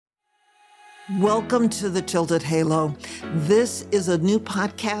Welcome to the Tilted Halo. This is a new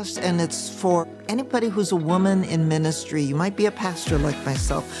podcast, and it's for anybody who's a woman in ministry. You might be a pastor like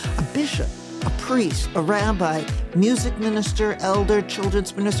myself, a bishop, a priest, a rabbi, music minister, elder,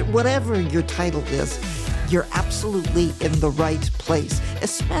 children's minister, whatever your title is. You're absolutely in the right place,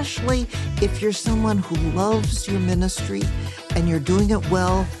 especially if you're someone who loves your ministry and you're doing it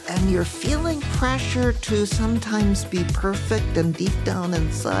well and you're feeling pressure to sometimes be perfect, and deep down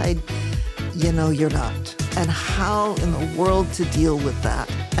inside, you know you're not. And how in the world to deal with that.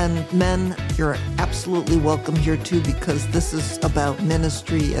 And men, you're absolutely welcome here too, because this is about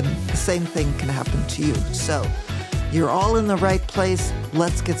ministry and the same thing can happen to you. So you're all in the right place.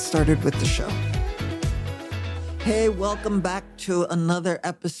 Let's get started with the show. Hey, welcome back to another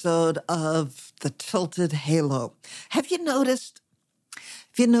episode of the Tilted Halo. Have you noticed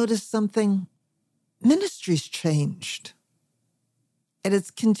something? Ministry's changed. And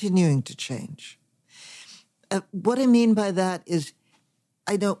it's continuing to change. What I mean by that is,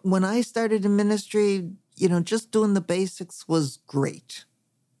 I know when I started in ministry, just doing the basics was great.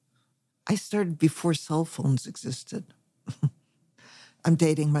 I started before cell phones existed. I'm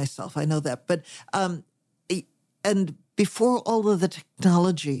dating myself, I know that. But, and before all of the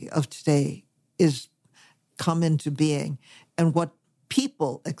technology of today is come into being, and what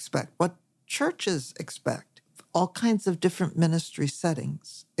people expect, what churches expect, all kinds of different ministry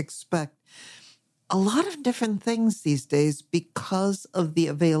settings expect a lot of different things these days because of the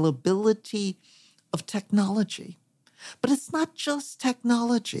availability of technology. But it's not just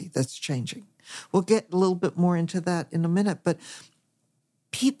technology that's changing. We'll get a little bit more into that in a minute, but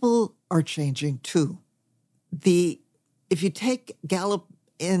people are changing too. If you take Gallup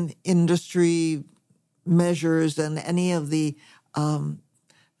in industry measures and any of the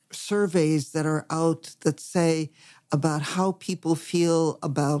surveys that are out that say about how people feel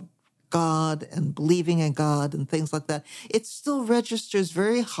about God and believing in God and things like that, it still registers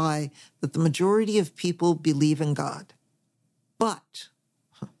very high that the majority of people believe in God. But,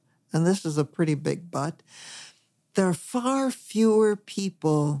 and this is a pretty big but, there are far fewer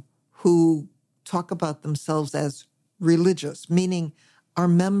people who talk about themselves as religious, meaning are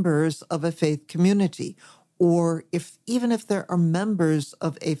members of a faith community, or even if there are members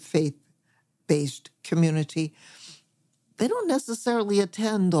of a faith-based community, they don't necessarily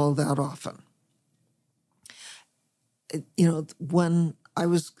attend all that often. When I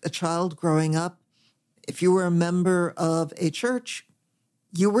was a child growing up, if you were a member of a church,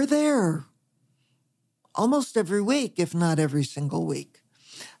 you were there almost every week, if not every single week.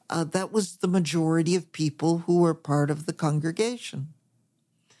 That was the majority of people who were part of the congregation.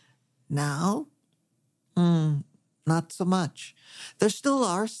 Now, not so much. There still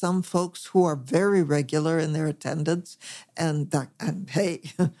are some folks who are very regular in their attendance, and hey,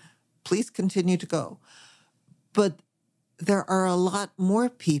 please continue to go. But there are a lot more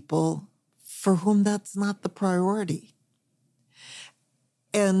people for whom that's not the priority.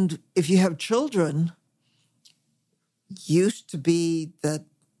 And if you have children, used to be that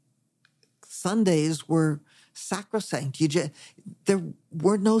Sundays were sacrosanct. There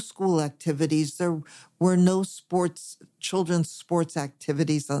were no school activities. There were no children's sports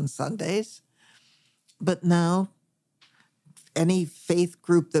activities on Sundays. But now, any faith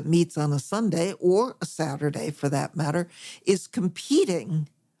group that meets on a Sunday, or a Saturday for that matter, is competing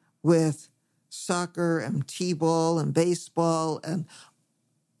with soccer and t-ball and baseball and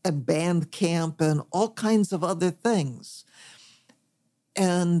band camp and all kinds of other things.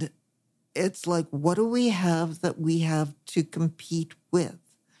 And it's like, what do we have that we have to compete with?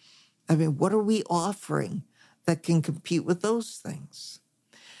 I mean, what are we offering that can compete with those things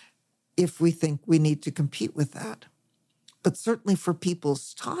if we think we need to compete with that? But certainly for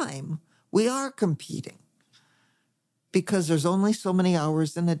people's time, we are competing because there's only so many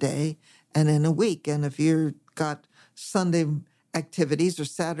hours in a day and in a week. And if you've got Sunday activities or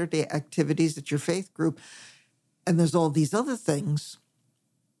Saturday activities at your faith group, and there's all these other things,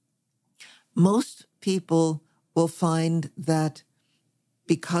 most people will find that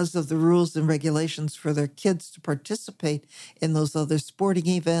because of the rules and regulations for their kids to participate in those other sporting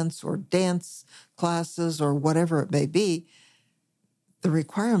events or dance classes or whatever it may be, the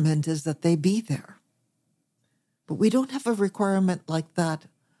requirement is that they be there. But we don't have a requirement like that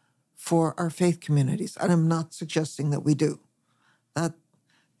for our faith communities. And I'm not suggesting that we do. That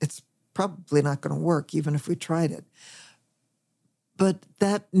it's probably not going to work, even if we tried it. But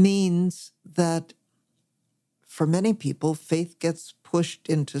that means that for many people, faith gets pushed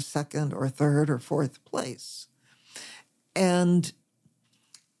into second or third or fourth place. And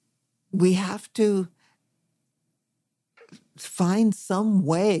we have to find some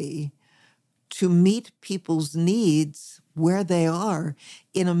way to meet people's needs where they are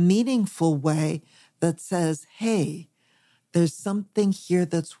in a meaningful way that says, hey, there's something here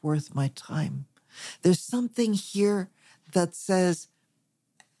that's worth my time. There's something here that says,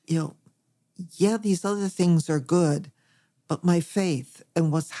 yeah, these other things are good, but my faith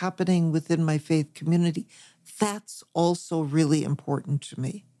and what's happening within my faith community, that's also really important to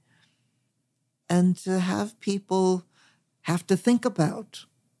me. And to have people have to think about,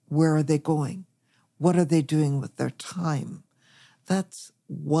 where are they going? What are they doing with their time? That's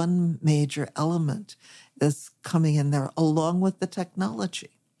one major element that's coming in there, along with the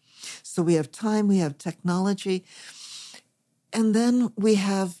technology. So we have time, we have technology, and then we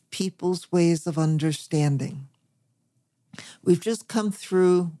have people's ways of understanding. We've just come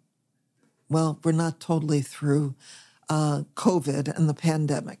through, well, we're not totally through COVID and the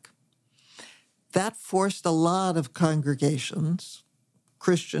pandemic. That forced a lot of congregations,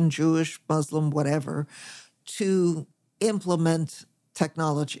 Christian, Jewish, Muslim, whatever, to implement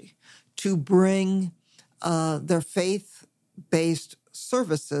technology, to bring their faith-based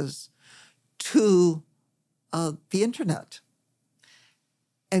services to the internet.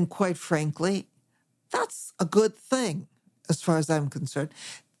 And quite frankly, that's a good thing as far as I'm concerned.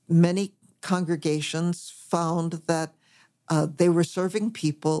 Many congregations found that they were serving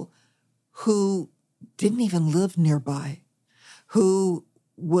people who didn't even live nearby, who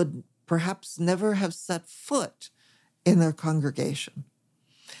would perhaps never have set foot in their congregation,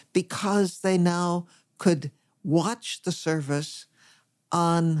 because they now could watch the service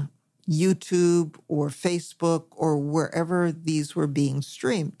on YouTube or Facebook or wherever these were being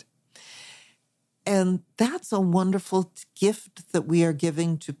streamed. And that's a wonderful gift that we are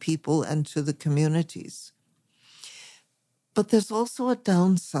giving to people and to the communities. But there's also a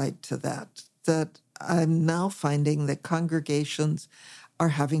downside to that I'm now finding that congregations are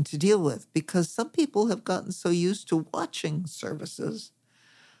having to deal with, because some people have gotten so used to watching services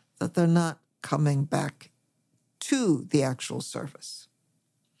that they're not coming back to the actual service,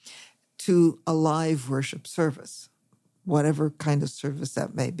 to a live worship service, whatever kind of service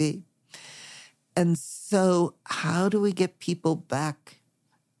that may be. And so how do we get people back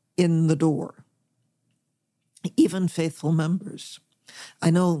in the door? Even faithful members.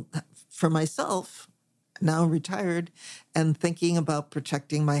 I know for myself, now retired and thinking about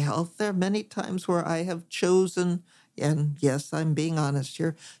protecting my health, there are many times where I have chosen, and yes, I'm being honest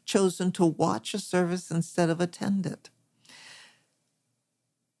here, chosen to watch a service instead of attend it.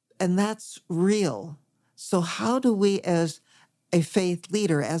 And that's real. So how do we, as a faith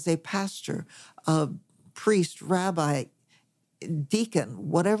leader, as a pastor, a priest, rabbi, deacon,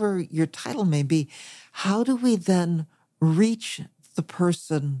 whatever your title may be, how do we then reach the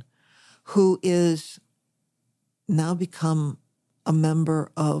person who is now become a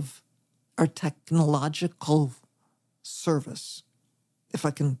member of our technological service, if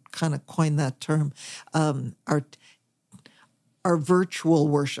I can kind of coin that term, our virtual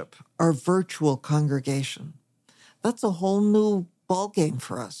worship, our virtual congregation? That's a whole new ballgame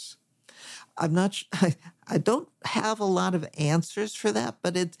for us. I don't have a lot of answers for that,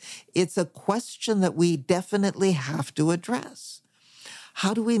 but it's a question that we definitely have to address.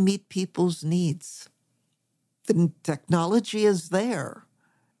 How do we meet people's needs? The technology is there,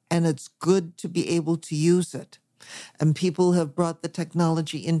 and it's good to be able to use it. And people have brought the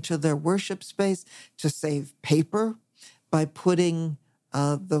technology into their worship space to save paper by putting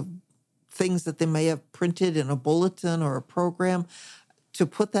the things that they may have printed in a bulletin or a program, to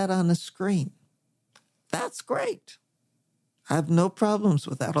put that on a screen. That's great. I have no problems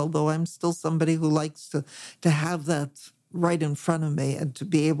with that, although I'm still somebody who likes to have that right in front of me and to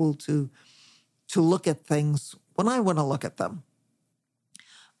be able to look at things when I want to look at them.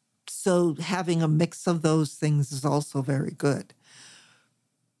 So having a mix of those things is also very good.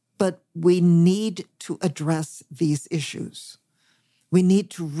 But we need to address these issues. We need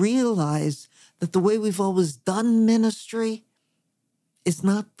to realize that the way we've always done ministry is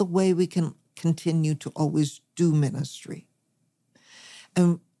not the way we can continue to always do ministry.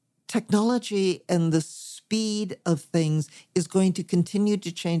 And technology and the speed of things is going to continue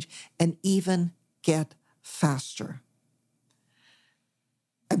to change and even get faster.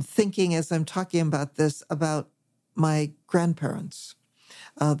 I'm thinking, as I'm talking about this, about my grandparents.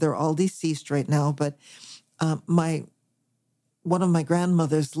 They're all deceased right now, but one of my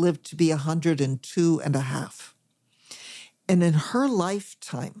grandmothers lived to be 102 and a half. And in her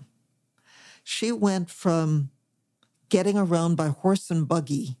lifetime, she went from getting around by horse and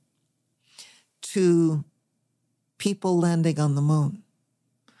buggy to people landing on the moon,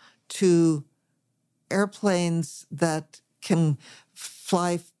 to airplanes that can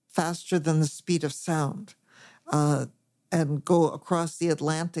fly faster than the speed of sound, and go across the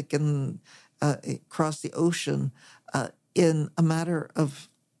Atlantic and across the ocean in a matter of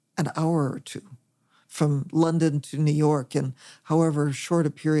an hour or two, from London to New York, in however short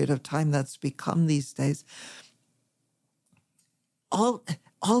a period of time that's become these days, all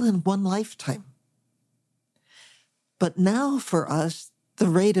in one lifetime. But now for us, the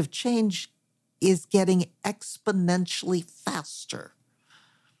rate of change is getting exponentially faster.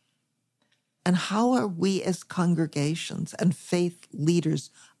 And how are we as congregations and faith leaders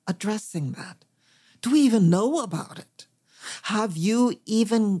addressing that? Do we even know about it? Have you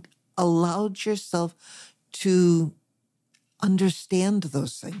even allowed yourself to understand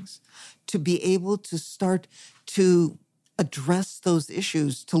those things, to be able to start to address those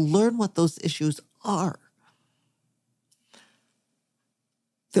issues, to learn what those issues are?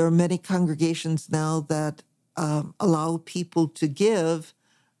 There are many congregations now that allow people to give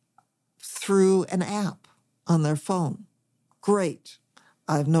through an app on their phone. Great.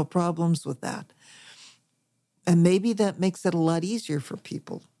 I have no problems with that. And maybe that makes it a lot easier for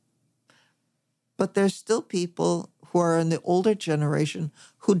people. But there's still people who are in the older generation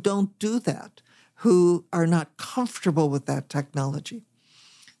who don't do that, who are not comfortable with that technology.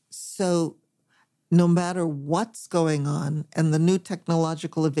 So no matter what's going on and the new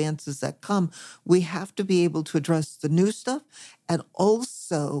technological advances that come, we have to be able to address the new stuff and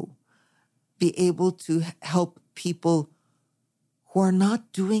also be able to help people who are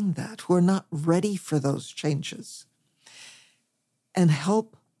not doing that, who are not ready for those changes, and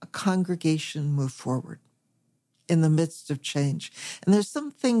help a congregation move forward in the midst of change. And there's some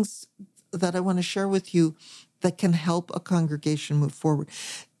things that I want to share with you that can help a congregation move forward.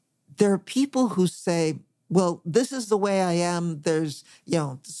 There are people who say, well, this is the way I am. This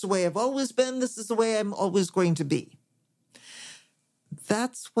is the way I've always been. This is the way I'm always going to be.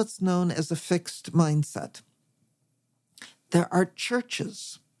 That's what's known as a fixed mindset. There are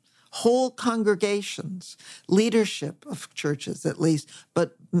churches, whole congregations, leadership of churches at least,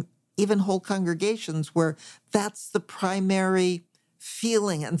 but even whole congregations where that's the primary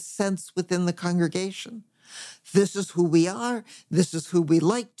feeling and sense within the congregation. This is who we are. This is who we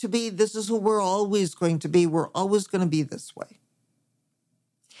like to be. This is who we're always going to be. We're always going to be this way.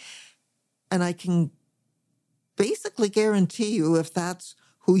 And I can basically guarantee you, if that's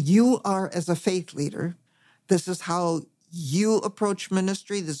who you are as a faith leader, this is how you approach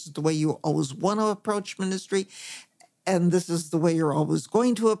ministry, this is the way you always want to approach ministry, and this is the way you're always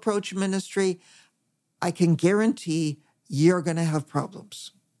going to approach ministry, I can guarantee you're going to have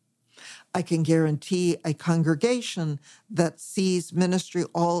problems. I can guarantee a congregation that sees ministry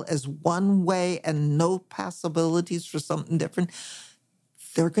all as one way and no possibilities for something different,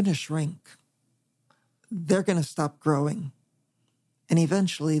 they're going to shrink. They're going to stop growing. And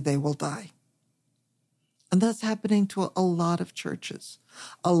eventually they will die. And that's happening to a lot of churches,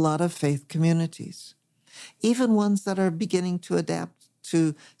 a lot of faith communities, even ones that are beginning to adapt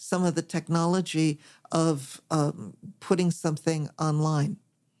to some of the technology of putting something online.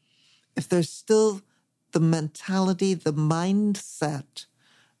 If there's still the mentality, the mindset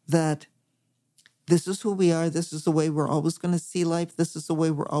that this is who we are, this is the way we're always going to see life, this is the way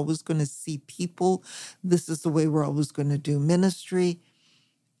we're always going to see people, this is the way we're always going to do ministry,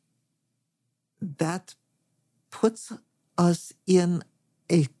 that puts us in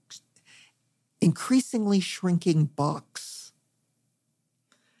a increasingly shrinking box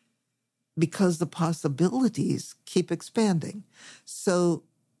because the possibilities keep expanding. So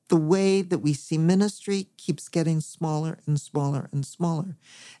the way that we see ministry keeps getting smaller and smaller and smaller.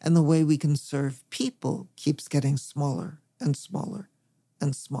 And the way we can serve people keeps getting smaller and smaller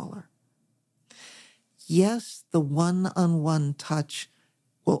and smaller. Yes, the one-on-one touch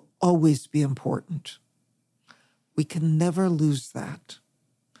will always be important. We can never lose that.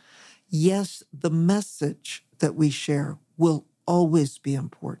 Yes, the message that we share will always be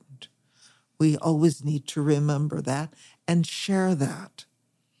important. We always need to remember that and share that.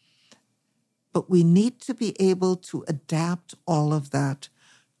 But we need to be able to adapt all of that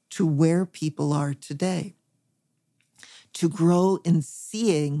to where people are today, to grow in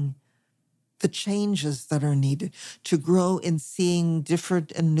seeing the changes that are needed, to grow in seeing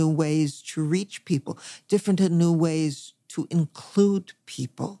different and new ways to reach people, different and new ways to include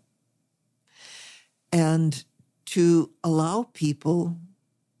people, and to allow people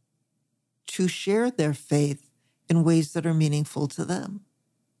to share their faith in ways that are meaningful to them.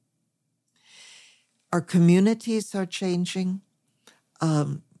 Our communities are changing.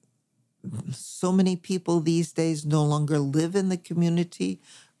 So many people these days no longer live in the community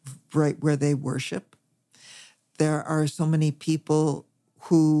right where they worship. There are so many people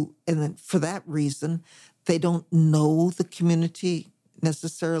and then for that reason, they don't know the community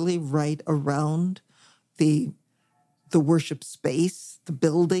necessarily right around the worship space, the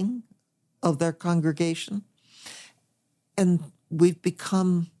building of their congregation. And we've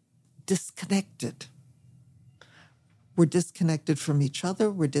become disconnected. We're disconnected from each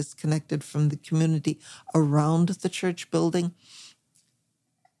other. We're disconnected from the community around the church building.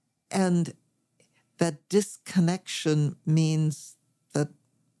 And that disconnection means that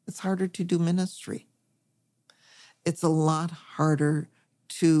it's harder to do ministry. It's a lot harder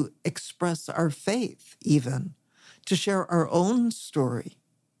to express our faith, even to share our own story,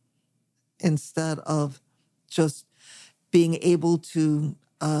 instead of just being able to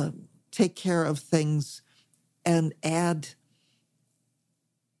take care of things and add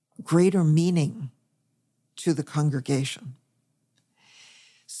greater meaning to the congregation.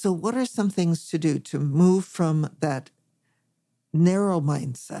 So what are some things to do to move from that narrow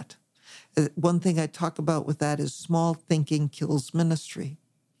mindset? One thing I talk about with that is small thinking kills ministry.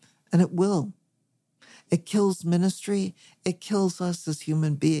 And it will. It kills ministry. It kills us as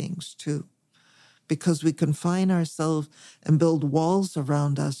human beings too, because we confine ourselves and build walls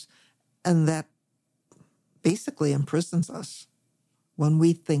around us, and that basically imprisons us when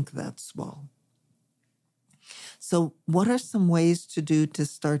we think that small. So what are some ways to do to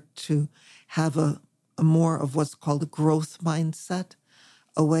start to have a more of what's called a growth mindset,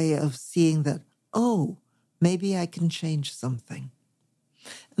 a way of seeing that, oh, maybe I can change something?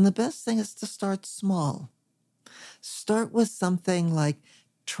 And the best thing is to start small. Start with something like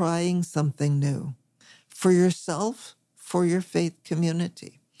trying something new for yourself, for your faith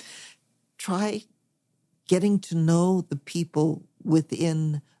community. Try getting to know the people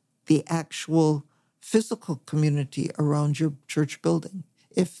within the actual physical community around your church building,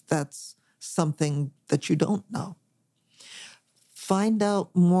 if that's something that you don't know. Find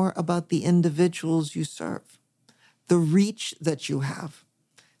out more about the individuals you serve, the reach that you have.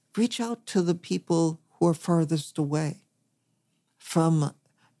 Reach out to the people who are farthest away from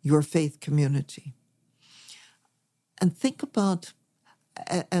your faith community. And think about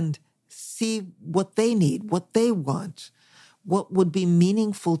and see what they need, what they want, what would be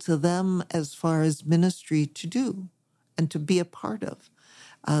meaningful to them as far as ministry to do and to be a part of.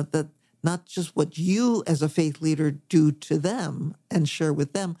 That not just what you as a faith leader do to them and share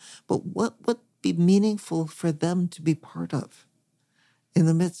with them, but what would be meaningful for them to be part of in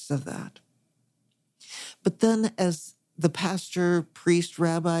the midst of that. But then as the pastor, priest,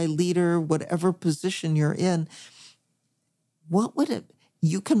 rabbi, leader, whatever position you're in,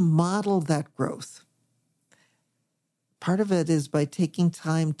 you can model that growth. Part of it is by taking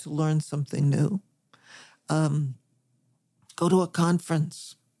time to learn something new. Go to a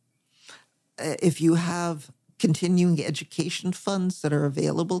conference. If you have continuing education funds that are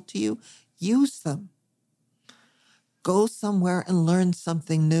available to you, use them. Go somewhere and learn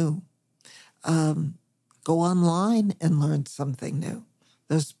something new. Go online and learn something new.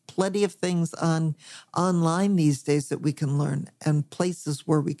 There's plenty of things online these days that we can learn, and places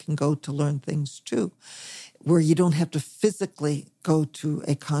where we can go to learn things too, where you don't have to physically go to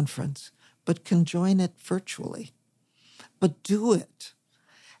a conference, but can join it virtually. But do it.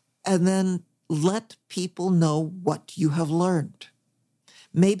 And then let people know what you have learned.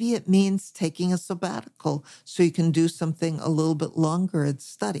 Maybe it means taking a sabbatical so you can do something a little bit longer and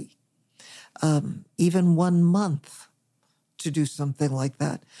study. Even 1 month to do something like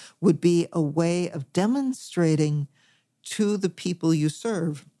that would be a way of demonstrating to the people you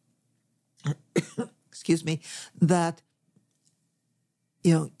serve, excuse me, that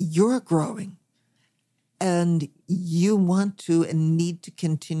you're growing and you want to and need to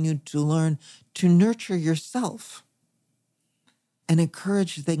continue to learn to nurture yourself and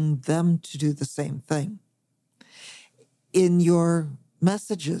encouraging them to do the same thing. In your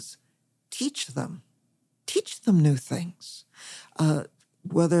messages, teach them new things.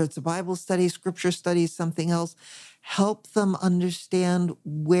 Whether it's a Bible study, scripture study, something else, help them understand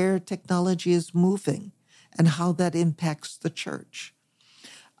where technology is moving and how that impacts the church,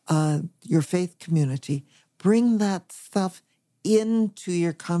 your faith community. Bring that stuff into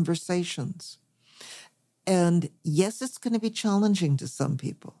your conversations. And yes, it's going to be challenging to some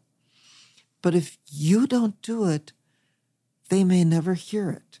people, but if you don't do it, they may never hear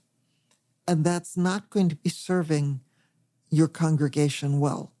it. And that's not going to be serving your congregation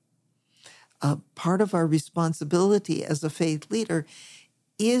well. Part of our responsibility as a faith leader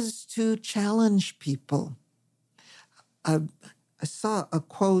is to challenge people. I saw a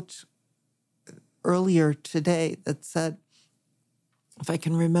quote earlier today that said, if I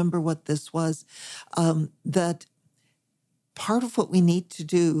can remember what this was, that part of what we need to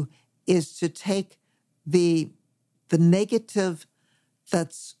do is to take the negative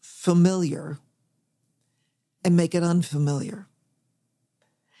that's familiar and make it unfamiliar,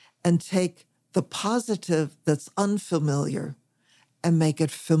 and take the positive that's unfamiliar and make it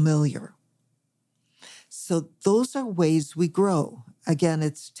familiar. So those are ways we grow. Again,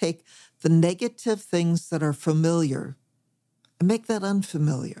 it's take the negative things that are familiar and make that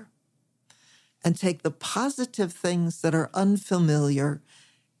unfamiliar, and take the positive things that are unfamiliar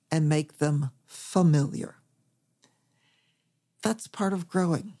and make them familiar. That's part of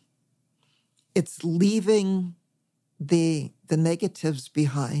growing. It's leaving the negatives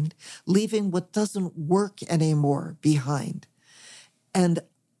behind, leaving what doesn't work anymore behind, and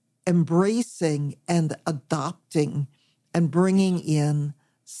embracing and adopting and bringing in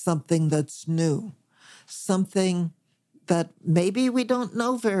something that's new, something that maybe we don't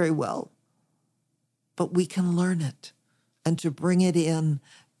know very well, but we can learn it, and to bring it in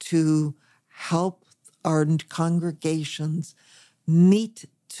to help our congregations meet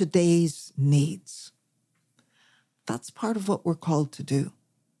today's needs. That's part of what we're called to do.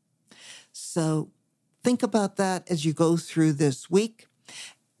 So think about that as you go through this week,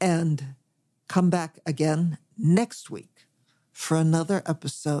 and come back again next week for another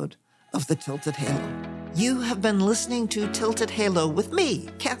episode of The Tilted Halo. You have been listening to Tilted Halo with me,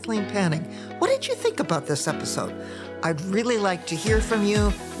 Kathleen Panning. What did you think about this episode? I'd really like to hear from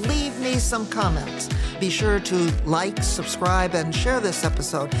you. Leave me some comments. Be sure to like, subscribe, and share this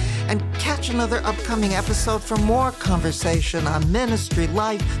episode. And catch another upcoming episode for more conversation on ministry,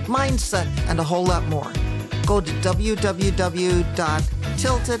 life, mindset, and a whole lot more. Go to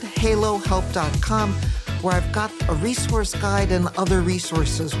www.tiltedhalohelp.com, where I've got a resource guide and other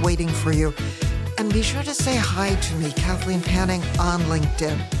resources waiting for you. And be sure to say hi to me, Kathleen Panning, on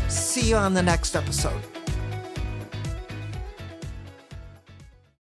LinkedIn. See you on the next episode.